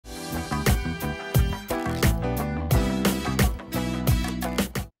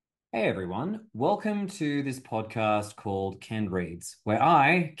Hey everyone, welcome to this podcast called Ken Reads, where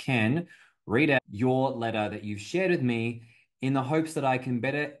I can read out your letter that you've shared with me in the hopes that I can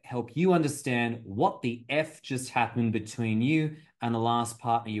better help you understand what the F just happened between you and the last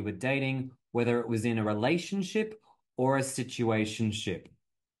partner you were dating, whether it was in a relationship or a situationship.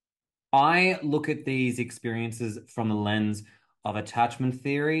 I look at these experiences from the lens of attachment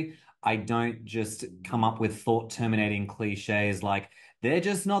theory. I don't just come up with thought terminating cliches like, they're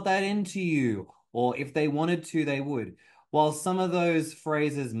just not that into you, or if they wanted to, they would. While some of those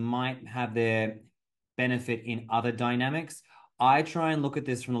phrases might have their benefit in other dynamics, I try and look at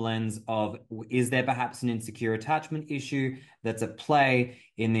this from the lens of, is there perhaps an insecure attachment issue that's at play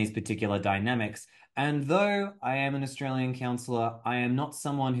in these particular dynamics? And though I am an Australian counsellor, I am not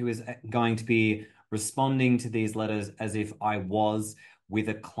someone who is going to be responding to these letters as if I was with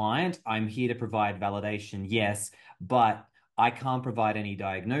a client. I'm here to provide validation, yes, but I can't provide any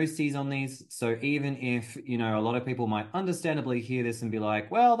diagnoses on these. So even if, a lot of people might understandably hear this and be like,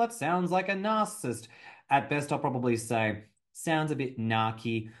 well, that sounds like a narcissist. At best, I'll probably say, sounds a bit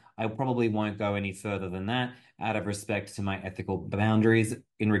narky. I probably won't go any further than that out of respect to my ethical boundaries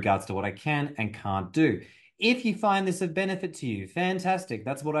in regards to what I can and can't do. If you find this of benefit to you, fantastic.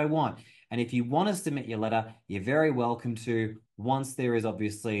 That's what I want. And if you want to submit your letter, you're very welcome to once there is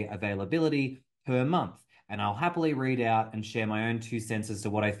obviously availability per month. And I'll happily read out and share my own 2 cents as to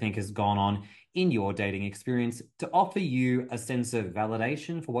what I think has gone on in your dating experience to offer you a sense of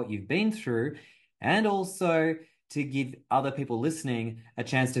validation for what you've been through and also to give other people listening a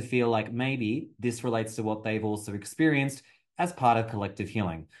chance to feel like maybe this relates to what they've also experienced as part of collective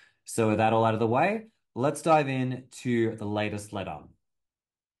healing. So, with that all out of the way, let's dive in to the latest letter.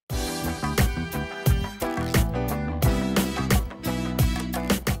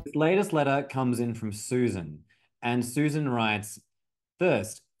 This latest letter comes in from Susan, and Susan writes,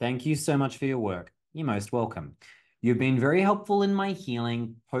 first, thank you so much for your work. You're most welcome. You've been very helpful in my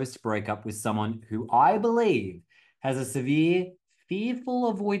healing post breakup with someone who I believe has a severe,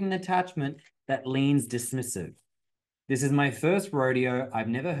 fearful avoidant attachment that leans dismissive. This is my first rodeo. I've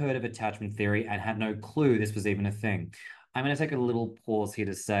never heard of attachment theory and had no clue this was even a thing. I'm going to take a little pause here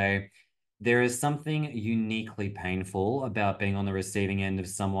to say there is something uniquely painful about being on the receiving end of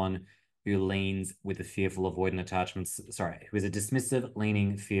someone who leans with a fearful avoidant attachments, sorry, who is a dismissive,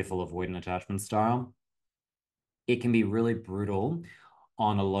 leaning, fearful avoidant attachment style. It can be really brutal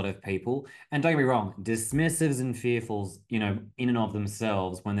on a lot of people. And don't get me wrong, dismissives and fearfuls, in and of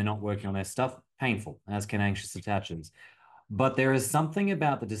themselves, when they're not working on their stuff, painful, as can anxious attachers. But there is something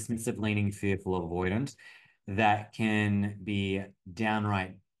about the dismissive, leaning, fearful, avoidant that can be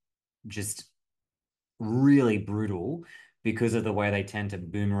downright just really brutal because of the way they tend to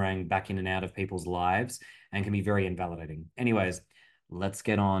boomerang back in and out of people's lives and can be very invalidating. Anyways, let's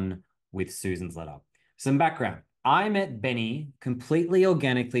get on with Susan's letter. Some background. I met Benny completely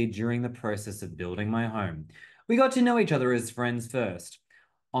organically during the process of building my home. We got to know each other as friends first.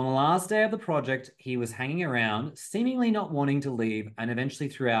 On the last day of the project, he was hanging around, seemingly not wanting to leave, and eventually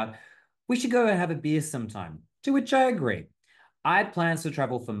threw out, we should go and have a beer sometime, to which I agreed. I had plans to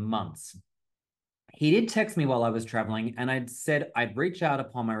travel for months. He did text me while I was traveling, and I'd said I'd reach out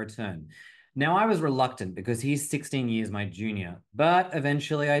upon my return. Now, I was reluctant because he's 16 years my junior, but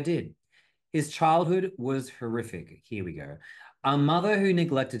eventually I did. His childhood was horrific. Here we go. A mother who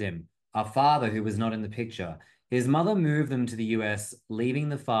neglected him, a father who was not in the picture. His mother moved them to the US, leaving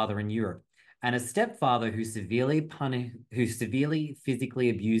the father in Europe, and a stepfather who severely physically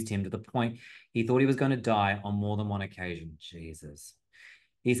abused him to the point he thought he was going to die on more than one occasion. Jesus.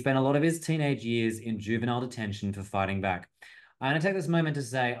 He spent a lot of his teenage years in juvenile detention for fighting back. I'm going to take this moment to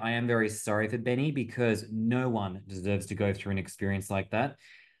say I am very sorry for Benny because no one deserves to go through an experience like that.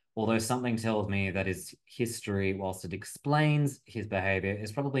 Although something tells me that his history, whilst it explains his behavior,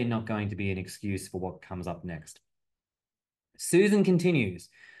 is probably not going to be an excuse for what comes up next. Susan continues.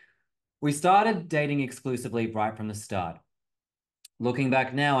 We started dating exclusively right from the start. Looking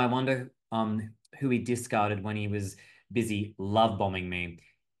back now, I wonder who he discarded when he was busy love bombing me.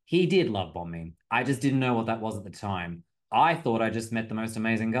 He did love bomb me. I just didn't know what that was at the time. I thought I just met the most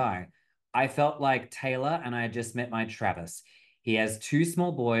amazing guy. I felt like Taylor and I had just met my Travis. He has two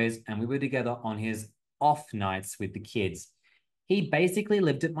small boys and we were together on his off nights with the kids. He basically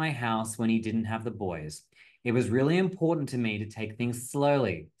lived at my house when he didn't have the boys. It was really important to me to take things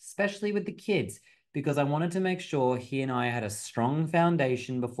slowly, especially with the kids, because I wanted to make sure he and I had a strong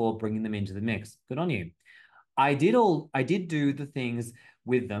foundation before bringing them into the mix. Good on you. I did do the things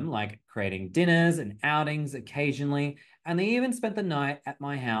with them, like creating dinners and outings occasionally, and they even spent the night at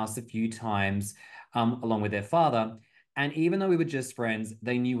my house a few times, along with their father. And even though we were just friends,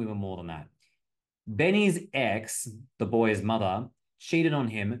 they knew we were more than that. Benny's ex, the boy's mother, cheated on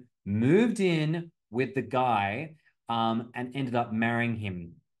him, moved in with the guy, and ended up marrying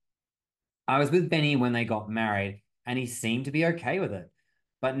him. I was with Benny when they got married, and he seemed to be okay with it.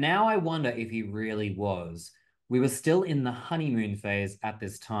 But now I wonder if he really was. We were still in the honeymoon phase at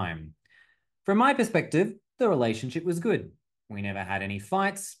this time. From my perspective, the relationship was good. We never had any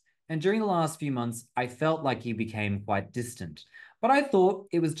fights, and during the last few months, I felt like he became quite distant. But I thought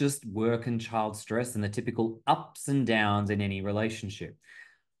it was just work and child stress and the typical ups and downs in any relationship.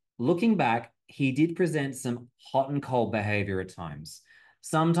 Looking back, he did present some hot and cold behavior at times.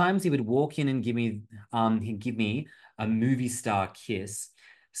 Sometimes he would walk in and he'd give me a movie star kiss.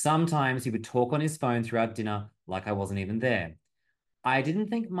 Sometimes he would talk on his phone throughout dinner like I wasn't even there. I didn't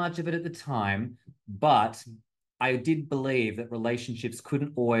think much of it at the time, but I did believe that relationships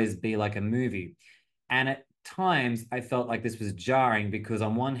couldn't always be like a movie. And at times, I felt like this was jarring because,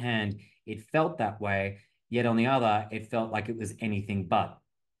 on one hand, it felt that way, yet on the other, it felt like it was anything but.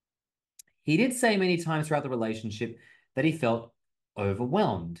 He did say many times throughout the relationship that he felt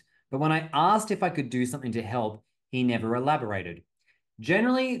overwhelmed. But when I asked if I could do something to help, he never elaborated.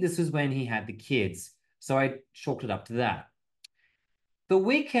 Generally, this was when he had the kids, so I chalked it up to that. The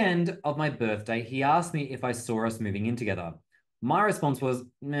weekend of my birthday, he asked me if I saw us moving in together. My response was,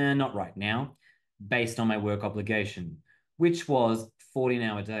 nah, not right now, based on my work obligation, which was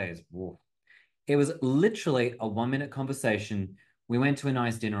 14-hour days. Whoa. It was literally a 1 minute conversation. We went to a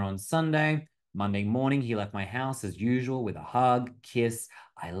nice dinner on Sunday. Monday morning, he left my house as usual with a hug, kiss,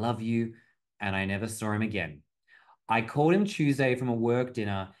 I love you, and I never saw him again. I called him Tuesday from a work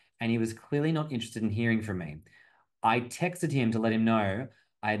dinner, and he was clearly not interested in hearing from me. I texted him to let him know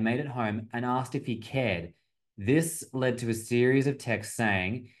I had made it home and asked if he cared. This led to a series of texts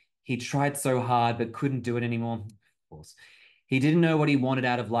saying he tried so hard but couldn't do it anymore. Of course. He didn't know what he wanted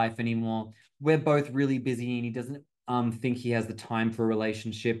out of life anymore. We're both really busy and he doesn't think he has the time for a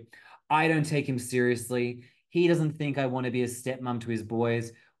relationship. I don't take him seriously. He doesn't think I want to be a stepmom to his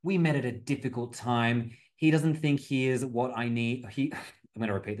boys. We met at a difficult time. He doesn't think he is what I need. I'm going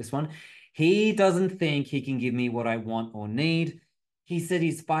to repeat this one. He doesn't think he can give me what I want or need. He said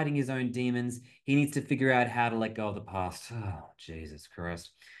he's fighting his own demons. He needs to figure out how to let go of the past. Oh, Jesus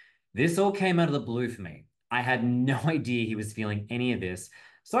Christ. This all came out of the blue for me. I had no idea he was feeling any of this,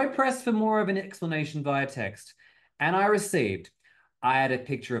 so I pressed for more of an explanation via text, and I received. I had a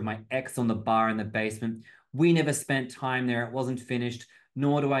picture of my ex on the bar in the basement. We never spent time there. It wasn't finished,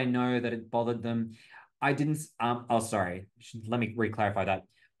 nor do I know that it bothered them. I didn't, oh, sorry. Let me re-clarify that.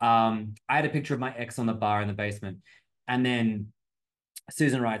 I had a picture of my ex on the bar in the basement. And then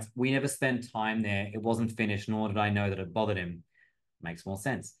Susan writes, we never spent time there. It wasn't finished, nor did I know that it bothered him. Makes more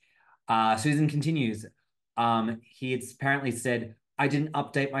sense. Susan continues, he had apparently said, I didn't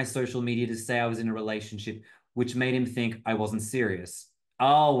update my social media to say I was in a relationship, which made him think I wasn't serious.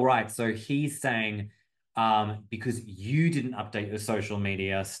 Oh, right. So he's saying, because you didn't update your social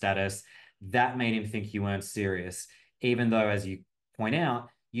media status, that made him think you weren't serious, even though, as you point out,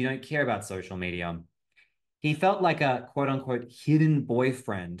 you don't care about social media. He felt like a quote unquote hidden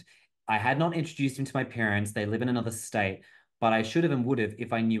boyfriend. I had not introduced him to my parents. They live in another state, but I should have and would have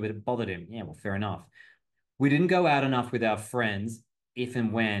if I knew it bothered him. Yeah, well, fair enough. We didn't go out enough with our friends, if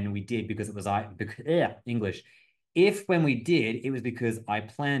and when we did, because it was English. If when we did, it was because I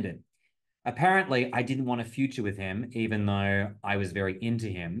planned it. Apparently, I didn't want a future with him, even though I was very into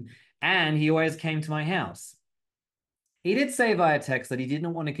him, and he always came to my house. He did say via text that he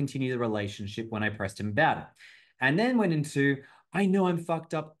didn't want to continue the relationship when I pressed him about it, and then went into, I know I'm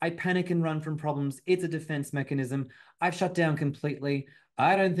fucked up. I panic and run from problems. It's a defense mechanism. I've shut down completely.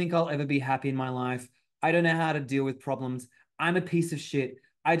 I don't think I'll ever be happy in my life. I don't know how to deal with problems. I'm a piece of shit.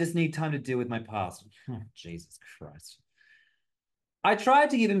 I just need time to deal with my past. Oh, Jesus Christ. I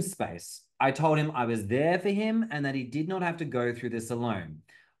tried to give him space. I told him I was there for him and that he did not have to go through this alone.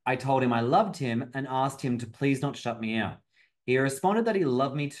 I told him I loved him and asked him to please not shut me out. He responded that he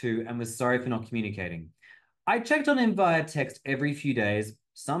loved me too and was sorry for not communicating. I checked on him via text every few days.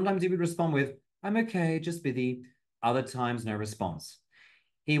 Sometimes he would respond with, I'm okay, just busy. Other times, no response.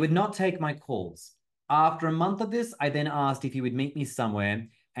 He would not take my calls. After a month of this, I then asked if he would meet me somewhere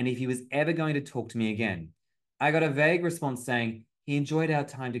and if he was ever going to talk to me again. I got a vague response saying he enjoyed our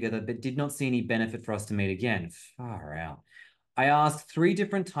time together but did not see any benefit for us to meet again. Far out. I asked 3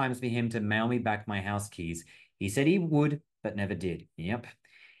 different times for him to mail me back my house keys. He said he would, but never did. Yep.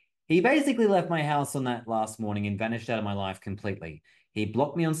 He basically left my house on that last morning and vanished out of my life completely. He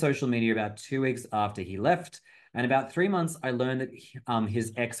blocked me on social media about 2 weeks after he left, and about 3 months, I learned that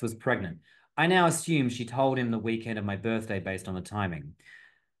his ex was pregnant. I now assume she told him the weekend of my birthday based on the timing.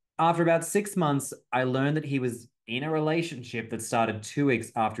 After about 6 months, I learned that he was in a relationship that started 2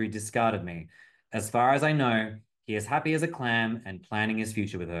 weeks after he discarded me. As far as I know, he is happy as a clam and planning his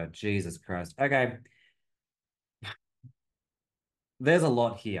future with her. Jesus Christ. Okay, there's a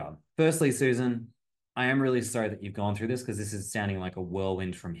lot here. Firstly, Susan, I am really sorry that you've gone through this because this is sounding like a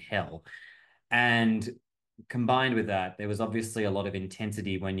whirlwind from hell. And combined with that, there was obviously a lot of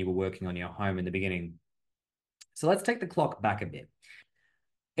intensity when you were working on your home in the beginning. So let's take the clock back a bit.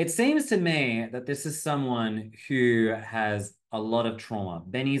 It seems to me that this is someone who has a lot of trauma.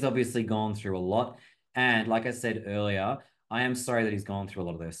 Benny's obviously gone through a lot. And like I said earlier, I am sorry that he's gone through a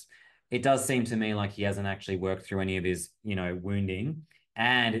lot of this. It does seem to me like he hasn't actually worked through any of his, wounding.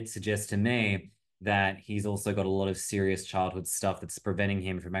 And it suggests to me that he's also got a lot of serious childhood stuff that's preventing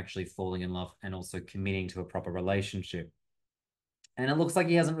him from actually falling in love and also committing to a proper relationship. And it looks like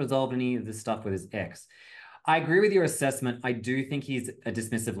he hasn't resolved any of this stuff with his ex. I agree with your assessment. I do think he's a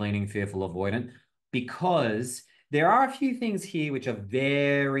dismissive leaning, fearful avoidant, because there are a few things here which are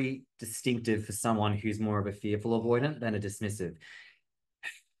very distinctive for someone who's more of a fearful avoidant than a dismissive.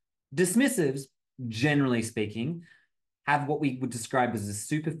 Dismissives, generally speaking, have what we would describe as a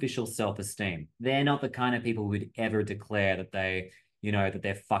superficial self-esteem. They're not the kind of people who would ever declare that that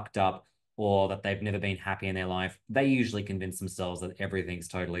they're fucked up or that they've never been happy in their life. They usually convince themselves that everything's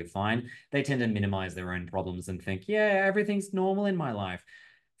totally fine. They tend to minimize their own problems and think, yeah, everything's normal in my life.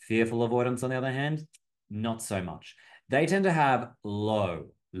 Fearful avoidance, on the other hand, not so much. They tend to have low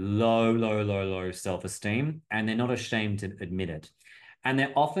self-esteem, and they're not ashamed to admit it. And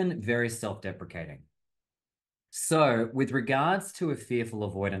they're often very self-deprecating. So, with regards to a fearful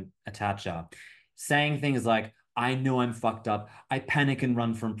avoidant attacher, saying things like, I know I'm fucked up, I panic and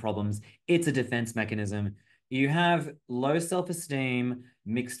run from problems, it's a defense mechanism, you have low self esteem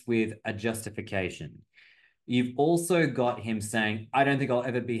mixed with a justification. You've also got him saying, I don't think I'll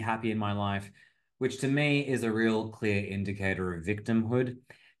ever be happy in my life, which to me is a real clear indicator of victimhood.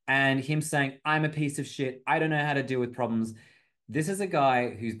 And him saying, I'm a piece of shit, I don't know how to deal with problems. This is a guy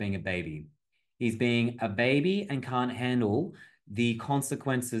who's being a baby. He's being a baby and can't handle the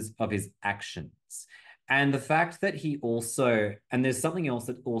consequences of his actions. And the fact that and there's something else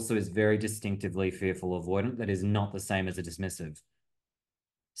that also is very distinctively fearful avoidant that is not the same as a dismissive.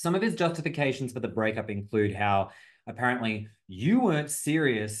 Some of his justifications for the breakup include how apparently you weren't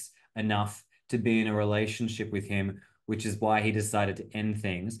serious enough to be in a relationship with him, which is why he decided to end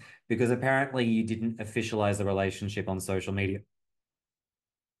things, because apparently you didn't officialize the relationship on social media.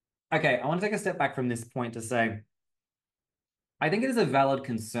 Okay, I want to take a step back from this point to say, I think it is a valid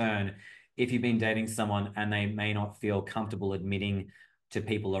concern if you've been dating someone and they may not feel comfortable admitting to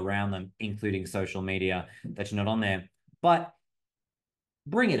people around them, including social media, that you're not on there. But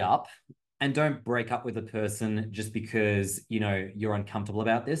bring it up and don't break up with a person just because, you're uncomfortable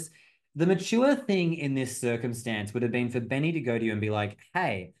about this. The mature thing in this circumstance would have been for Benny to go to you and be like,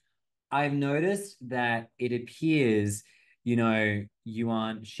 hey, I've noticed that it appears, you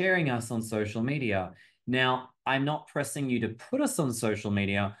aren't sharing us on social media. Now, I'm not pressing you to put us on social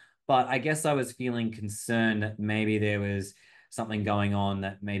media, but I guess I was feeling concerned that maybe there was something going on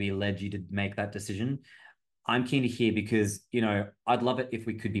that maybe led you to make that decision. I'm keen to hear because, I'd love it if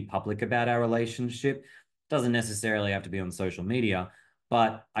we could be public about our relationship. Doesn't necessarily have to be on social media,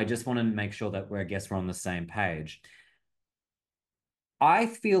 but I just want to make sure that I guess we're on the same page. I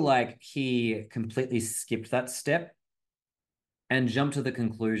feel like he completely skipped that step and jumped to the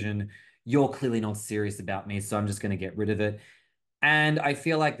conclusion, you're clearly not serious about me, so I'm just going to get rid of it. And I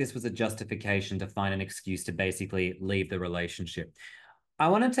feel like this was a justification to find an excuse to basically leave the relationship. I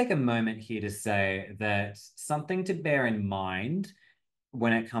want to take a moment here to say that something to bear in mind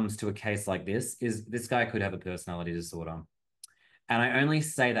when it comes to a case like this is this guy could have a personality disorder. And I only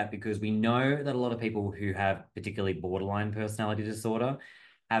say that because we know that a lot of people who have particularly borderline personality disorder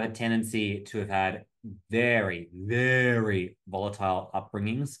have a tendency to have had very, very volatile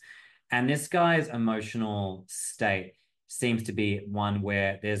upbringings. And this guy's emotional state seems to be one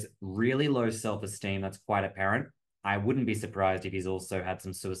where there's really low self-esteem that's quite apparent. I wouldn't be surprised if he's also had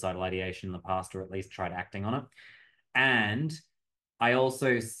some suicidal ideation in the past or at least tried acting on it. And I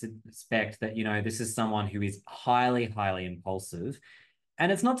also suspect that, this is someone who is highly, highly impulsive.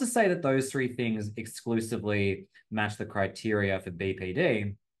 And it's not to say that those three things exclusively match the criteria for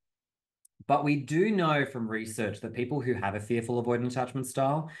BPD, but we do know from research that people who have a fearful avoidant attachment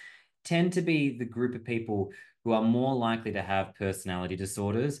style tend to be the group of people who are more likely to have personality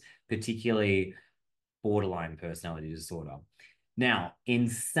disorders, particularly borderline personality disorder. Now, in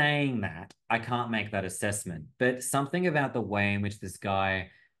saying that, I can't make that assessment, but something about the way in which this guy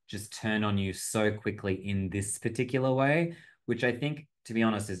just turn on you so quickly in this particular way, which I think, to be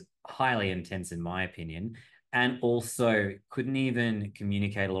honest, is highly intense in my opinion. And also couldn't even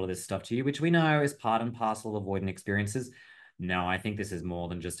communicate a lot of this stuff to you, which we know is part and parcel of avoidant experiences. No, I think this is more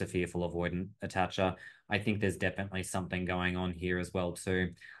than just a fearful avoidant attacher. I think there's definitely something going on here as well, too.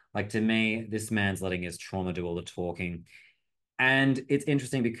 Like to me, this man's letting his trauma do all the talking. And it's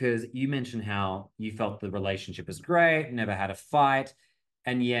interesting because you mentioned how you felt the relationship was great, never had a fight,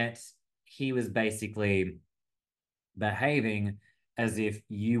 and yet he was basically behaving as if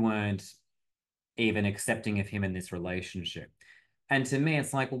you weren't even accepting of him in this relationship. And to me,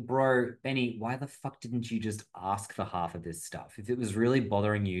 it's like, well, bro, Benny, why the fuck didn't you just ask for half of this stuff? If it was really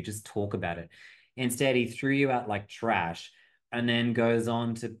bothering you, just talk about it. Instead, he threw you out like trash and then goes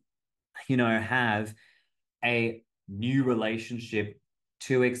on to, have a new relationship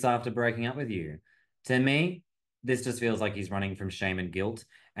 2 weeks after breaking up with you. To me, this just feels like he's running from shame and guilt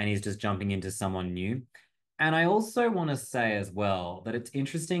and he's just jumping into someone new. And I also want to say as well that it's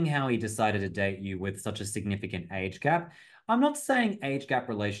interesting how he decided to date you with such a significant age gap. I'm not saying age gap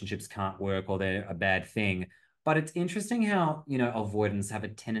relationships can't work or they're a bad thing, but it's interesting how, avoidants have a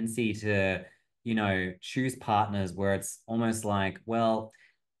tendency to, choose partners where it's almost like, well,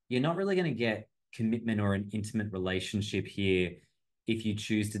 you're not really going to get commitment or an intimate relationship here if you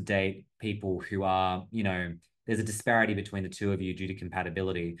choose to date people who are, there's a disparity between the two of you due to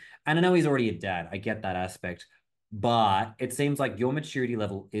compatibility. And I know he's already a dad. I get that aspect. But it seems like your maturity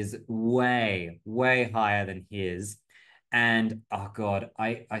level is way, way higher than his. And oh God,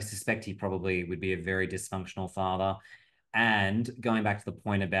 I suspect he probably would be a very dysfunctional father. And going back to the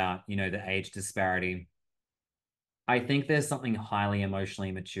point about, the age disparity, I think there's something highly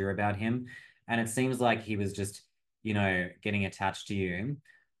emotionally mature about him. And it seems like he was just, getting attached to you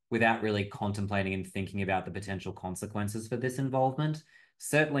without really contemplating and thinking about the potential consequences for this involvement.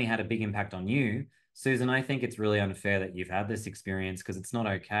 Certainly had a big impact on you. Susan, I think it's really unfair that you've had this experience because it's not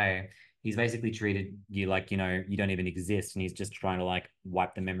okay. He's basically treated you like, you don't even exist and he's just trying to like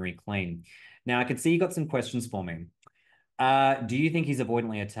wipe the memory clean. Now, I can see you got some questions for me. Do you think he's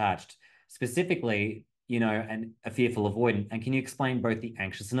avoidantly attached? Specifically, and a fearful avoidant. And can you explain both the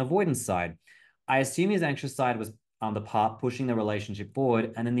anxious and avoidance side? I assume his anxious side was on the part pushing the relationship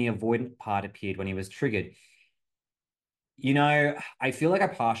forward, and then the avoidant part appeared when he was triggered. I feel like I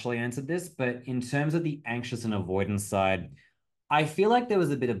partially answered this, but in terms of the anxious and avoidance side, I feel like there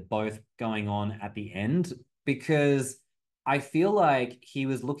was a bit of both going on at the end because I feel like he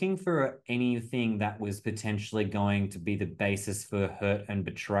was looking for anything that was potentially going to be the basis for hurt and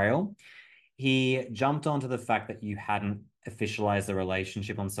betrayal. He jumped onto the fact that you hadn't officialized the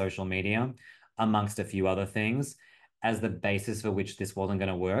relationship on social media, amongst a few other things, as the basis for which this wasn't going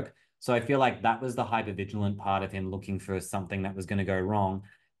to work. So I feel like that was the hypervigilant part of him looking for something that was going to go wrong.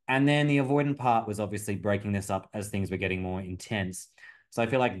 And then the avoidant part was obviously breaking this up as things were getting more intense. So I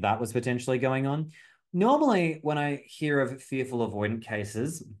feel like that was potentially going on. Normally, when I hear of fearful avoidant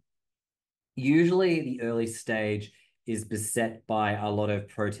cases, usually the early stage is beset by a lot of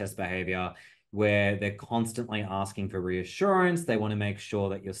protest behavior where they're constantly asking for reassurance. They want to make sure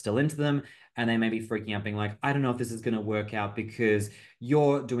that you're still into them. And they may be freaking out, being like, I don't know if this is going to work out because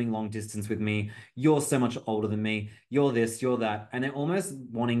you're doing long distance with me. You're so much older than me. You're this, you're that. And they're almost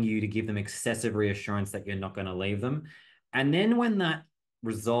wanting you to give them excessive reassurance that you're not going to leave them. And then when that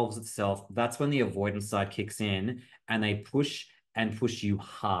resolves itself, that's when the avoidance side kicks in and they push and push you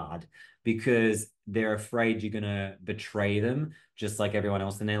hard because they're afraid you're going to betray them, just like everyone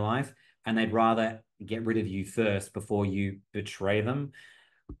else in their life. And they'd rather get rid of you first before you betray them.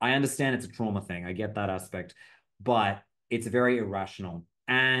 I understand it's a trauma thing. I get that aspect, but it's very irrational.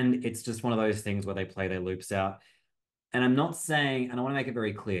 And it's just one of those things where they play their loops out. And I'm not saying, and I want to make it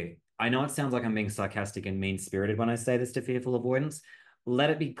very clear, I know it sounds like I'm being sarcastic and mean-spirited when I say this to fearful avoidance. Let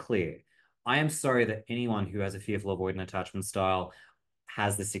it be clear. I am sorry that anyone who has a fearful avoidant attachment style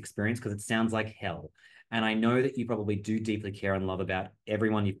has this experience because it sounds like hell. And I know that you probably do deeply care and love about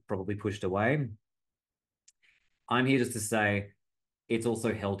everyone you've probably pushed away. I'm here just to say it's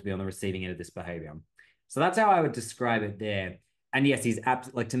also hell to be on the receiving end of this behavior. So that's how I would describe it there. And yes, he's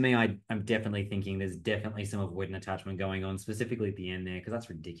like to me, I'm definitely thinking there's definitely some avoidant attachment going on, specifically at the end there, because that's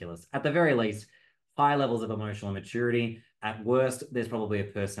ridiculous. At the very least, high levels of emotional immaturity. At worst, there's probably a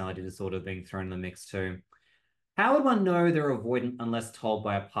personality disorder being thrown in the mix too. How would one know they're avoidant unless told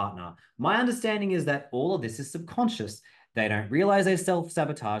by a partner? My understanding is that all of this is subconscious. They don't realize they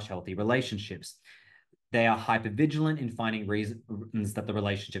self-sabotage healthy relationships. They are hypervigilant in finding reasons that the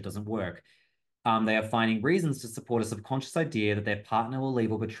relationship doesn't work. They are finding reasons to support a subconscious idea that their partner will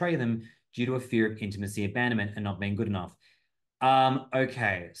leave or betray them due to a fear of intimacy, abandonment, and not being good enough.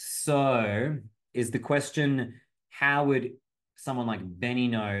 Okay, so is the question, how would someone like Benny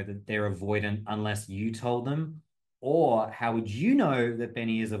know that they're avoidant unless you told them? Or how would you know that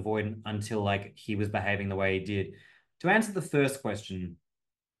Benny is avoidant until like he was behaving the way he did? To answer the first question,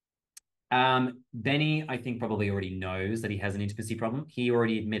 Benny, I think probably already knows that he has an intimacy problem. He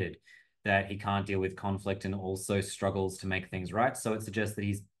already admitted that he can't deal with conflict and also struggles to make things right. So it suggests that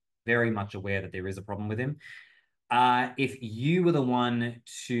he's very much aware that there is a problem with him. If you were the one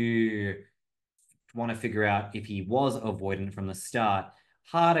to want to figure out if he was avoidant from the start,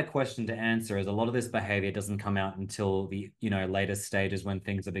 harder question to answer as a lot of this behavior doesn't come out until the, later stages when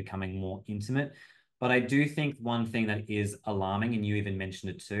things are becoming more intimate. But I do think one thing that is alarming, and you even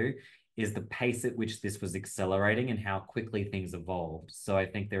mentioned it too, is the pace at which this was accelerating and how quickly things evolved. So I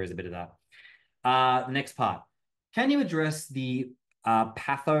think there is a bit of that. The next part. Can you address the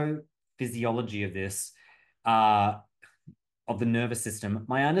pathophysiology of this? Of the nervous system,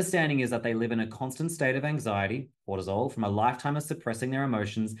 my understanding is that they live in a constant state of anxiety, cortisol, from a lifetime of suppressing their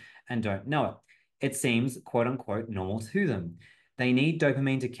emotions and don't know it. It seems, quote unquote, normal to them. They need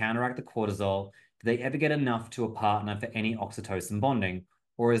dopamine to counteract the cortisol. Do they ever get enough to a partner for any oxytocin bonding?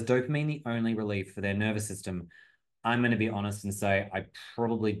 Or is dopamine the only relief for their nervous system? I'm going to be honest and say I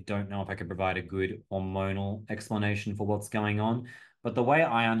probably don't know if I could provide a good hormonal explanation for what's going on. But the way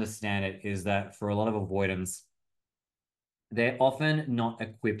I understand it is that for a lot of avoidance, they're often not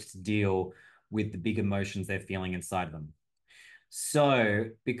equipped to deal with the big emotions they're feeling inside of them. So,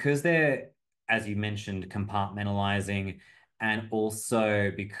 because they're, as you mentioned, compartmentalizing, and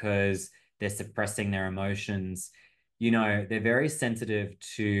also because they're suppressing their emotions, they're very sensitive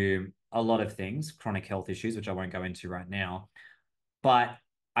to a lot of things, chronic health issues, which I won't go into right now. But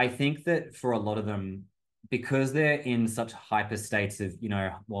I think that for a lot of them, because they're in such hyper states of,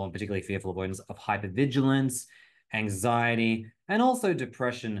 well, particularly fearful avoidance of hypervigilance, anxiety, and also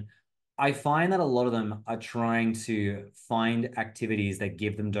depression, I find that a lot of them are trying to find activities that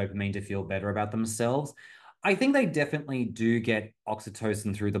give them dopamine to feel better about themselves. I think they definitely do get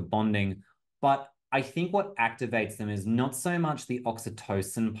oxytocin through the bonding, but I think what activates them is not so much the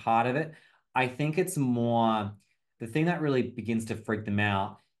oxytocin part of it. I think it's more the thing that really begins to freak them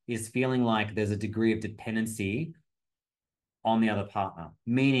out is feeling like there's a degree of dependency on the other partner,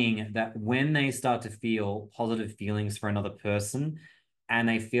 meaning that when they start to feel positive feelings for another person and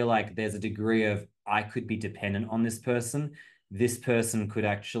they feel like there's a degree of, I could be dependent on this person could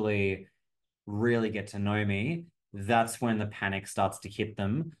actually really get to know me, that's when the panic starts to hit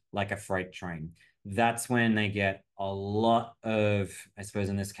them like a freight train. That's when they get a lot of, I suppose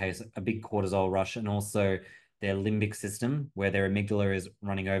in this case, a big cortisol rush, and also their limbic system, where their amygdala is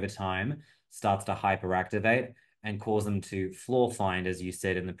running overtime, starts to hyperactivate and cause them to floor find, as you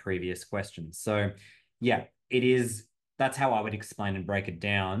said in the previous question. So, yeah, it is. That's how I would explain and break it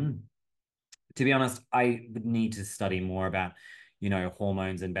down. To be honest, I would need to study more about,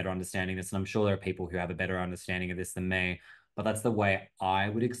 hormones and better understanding this. And I'm sure there are people who have a better understanding of this than me, but that's the way I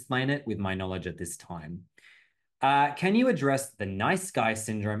would explain it with my knowledge at this time. Can you address the nice guy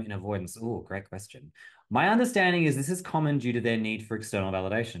syndrome in avoidance? Oh, great question. My understanding is this is common due to their need for external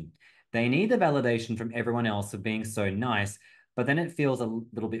validation. They need the validation from everyone else of being so nice, but then it feels a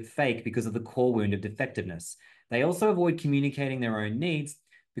little bit fake because of the core wound of defectiveness. They also avoid communicating their own needs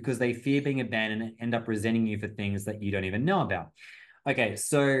because they fear being abandoned and end up resenting you for things that you don't even know about. Okay,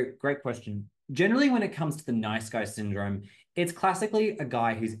 so great question. Generally, when it comes to the nice guy syndrome, it's classically a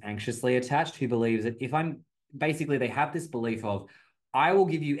guy who's anxiously attached who believes that if I'm basically, they have this belief of, I will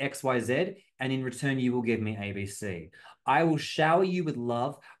give you XYZ, and in return, you will give me ABC. I will shower you with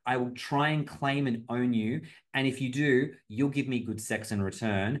love. I will try and claim and own you. And if you do, you'll give me good sex in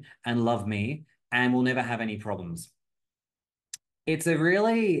return and love me, and we'll never have any problems. It's a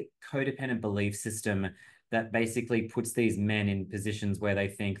really codependent belief system that basically puts these men in positions where they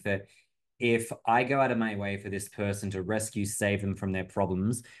think that if I go out of my way for this person to rescue, save them from their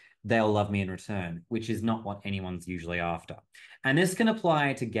problems, they'll love me in return, which is not what anyone's usually after. And this can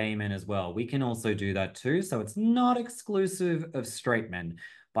apply to gay men as well. We can also do that too. So it's not exclusive of straight men,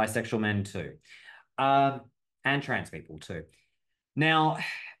 bisexual men too, and trans people too. Now,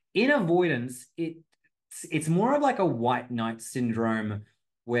 in avoidance, it's more of like a white knight syndrome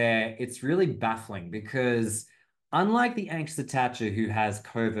where it's really baffling because unlike the anxious attacher who has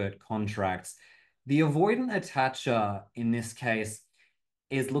covert contracts, the avoidant attacher in this case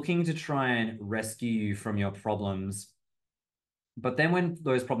is looking to try and rescue you from your problems. But then when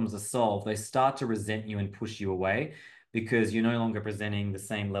those problems are solved, they start to resent you and push you away because you're no longer presenting the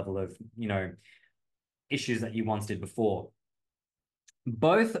same level of, issues that you once did before.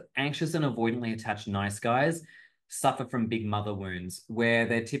 Both anxious and avoidantly attached nice guys suffer from big mother wounds where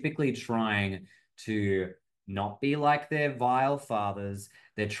they're typically trying to not be like their vile fathers.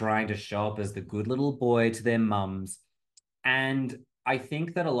 They're trying to show up as the good little boy to their mums. And I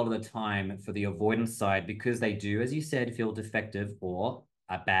think that a lot of the time for the avoidance side, because they do, as you said, feel defective or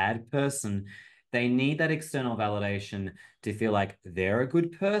a bad person, they need that external validation to feel like they're a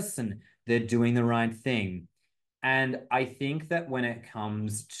good person, they're doing the right thing. And I think that when it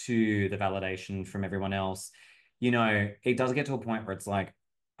comes to the validation from everyone else, it does get to a point where it's like,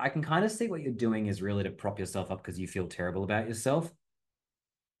 I can kind of see what you're doing is really to prop yourself up because you feel terrible about yourself.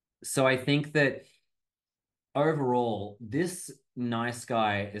 So I think that overall, this nice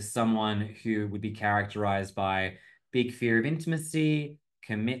guy is someone who would be characterized by big fear of intimacy,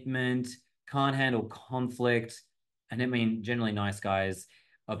 commitment, can't handle conflict. And I mean, generally, nice guys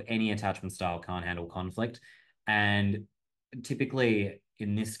of any attachment style can't handle conflict. And typically,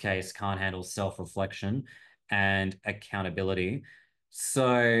 in this case, can't handle self-reflection and accountability.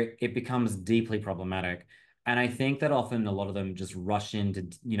 So it becomes deeply problematic. And I think that often a lot of them just rush in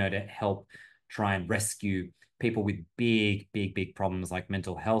to help try and rescue people with big, big, big problems like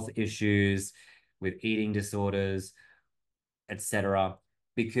mental health issues, with eating disorders, etc.,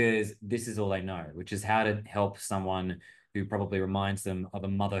 because this is all they know, which is how to help someone who probably reminds them of a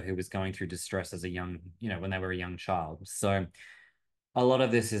mother who was going through distress as a when they were a young child. So a lot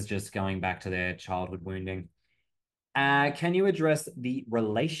of this is just going back to their childhood wounding. Can you address the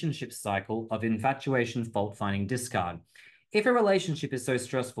relationship cycle of infatuation, fault finding, discard? If a relationship is so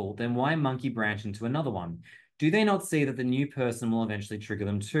stressful, then why monkey branch into another one? Do they not see that the new person will eventually trigger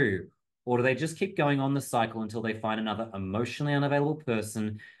them too? Or do they just keep going on the cycle until they find another emotionally unavailable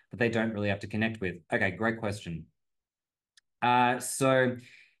person that they don't really have to connect with? Okay, great question. So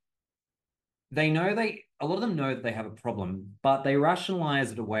a lot of them know that they have a problem, but they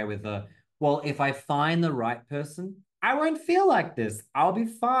rationalize it away with well, if I find the right person, I won't feel like this. I'll be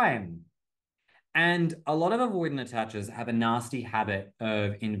fine. And a lot of avoidant attachers have a nasty habit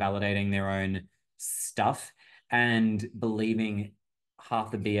of invalidating their own stuff and believing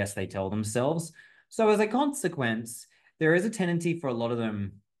half the BS they tell themselves. So as a consequence, there is a tendency for a lot of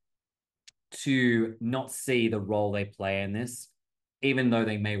them to not see the role they play in this, even though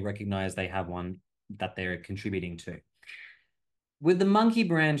they may recognize they have one that they're contributing to. With the monkey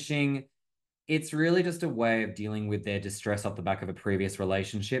branching, it's really just a way of dealing with their distress off the back of a previous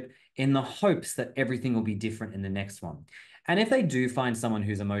relationship in the hopes that everything will be different in the next one. And if they do find someone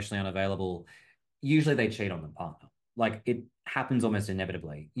who's emotionally unavailable, usually they cheat on the partner. Like it happens almost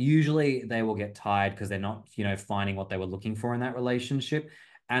inevitably. Usually they will get tired because they're not, finding what they were looking for in that relationship.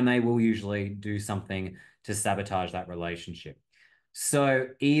 And they will usually do something to sabotage that relationship. So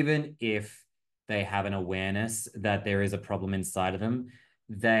even if they have an awareness that there is a problem inside of them,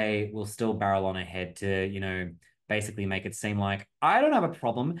 they will still barrel on ahead to, basically make it seem like I don't have a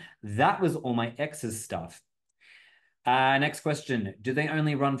problem. That was all my ex's stuff. Next question. Do they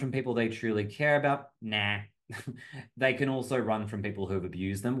only run from people they truly care about? Nah. They can also run from people who have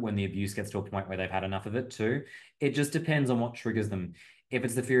abused them when the abuse gets to a point where they've had enough of it too. It just depends on what triggers them. If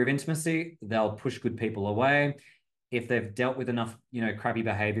it's the fear of intimacy, they'll push good people away. If they've dealt with enough, crappy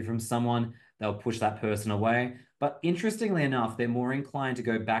behavior from someone, they'll push that person away. But interestingly enough, they're more inclined to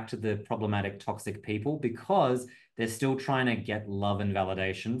go back to the problematic, toxic people because they're still trying to get love and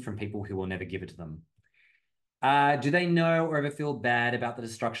validation from people who will never give it to them. Do they know or ever feel bad about the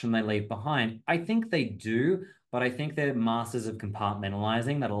destruction they leave behind? I think they do, but I think they're masters of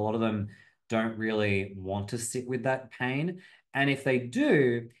compartmentalizing that a lot of them don't really want to sit with that pain. And if they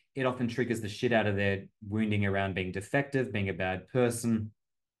do, it often triggers the shit out of their wounding around being defective, being a bad person.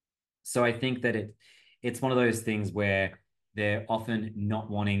 So I think that it's one of those things where they're often not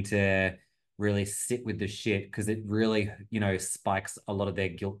wanting to really sit with the shit because it really, spikes a lot of their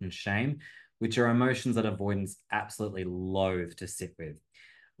guilt and shame, which are emotions that avoidance absolutely loathe to sit with.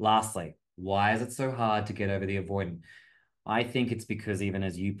 Lastly, why is it so hard to get over the avoidant? I think it's because even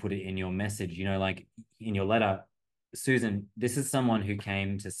as you put it in your message, like in your letter, Susan, this is someone who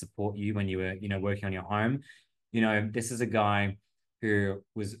came to support you when you were, working on your home. This is a guy who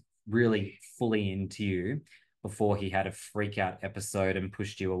was really fully into you before he had a freak out episode and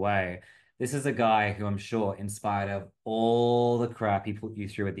pushed you away. This is a guy who I'm sure, in spite of all the crap he put you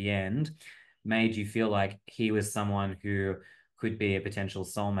through at the end, made you feel like he was someone who could be a potential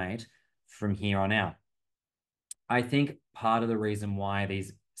soulmate from here on out. I think part of the reason why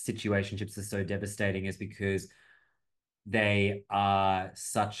these situationships are so devastating is because they are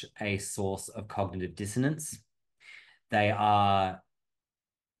such a source of cognitive dissonance. They are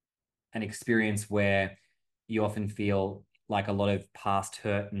an experience where you often feel like a lot of past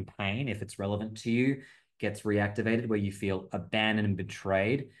hurt and pain, if it's relevant to you, gets reactivated, where you feel abandoned and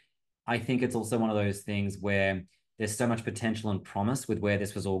betrayed. I think it's also one of those things where there's so much potential and promise with where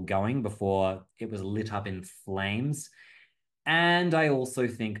this was all going before it was lit up in flames. And I also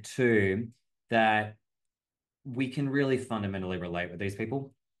think too that we can really fundamentally relate with these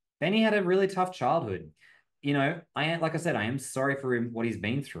people. Benny had a really tough childhood. Like I said, I am sorry for him, what he's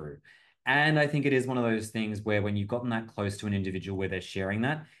been through. And I think it is one of those things where when you've gotten that close to an individual where they're sharing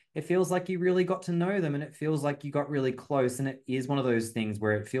that, it feels like you really got to know them and it feels like you got really close. And it is one of those things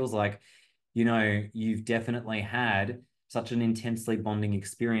where it feels like, you've definitely had such an intensely bonding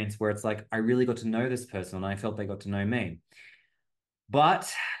experience where it's like, I really got to know this person and I felt they got to know me.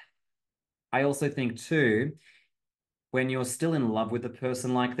 But I also think too, when you're still in love with a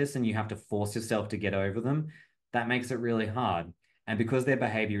person like this and you have to force yourself to get over them, that makes it really hard. And because their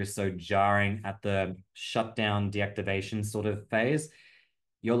behavior is so jarring at the shutdown, deactivation sort of phase,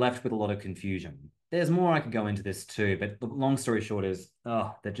 you're left with a lot of confusion. There's more I could go into this too, but the long story short is,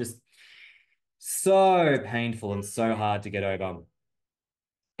 oh, they're just so painful and so hard to get over.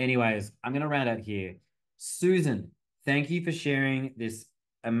 Anyways, I'm going to round out here. Susan, thank you for sharing this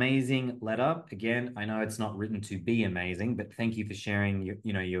amazing letter. Again, I know it's not written to be amazing, but thank you for sharing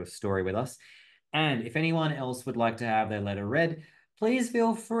your story with us. And if anyone else would like to have their letter read, please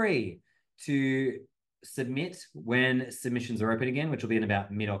feel free to submit when submissions are open again, which will be in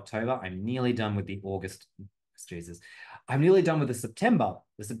about mid-October. I'm nearly done with the August. Jesus. I'm nearly done with the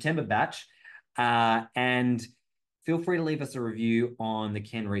September batch. And feel free to leave us a review on the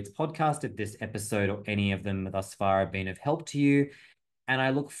Ken Reads podcast if this episode or any of them thus far have been of help to you. And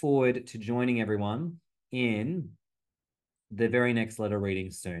I look forward to joining everyone in the very next letter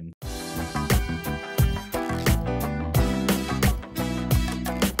reading soon.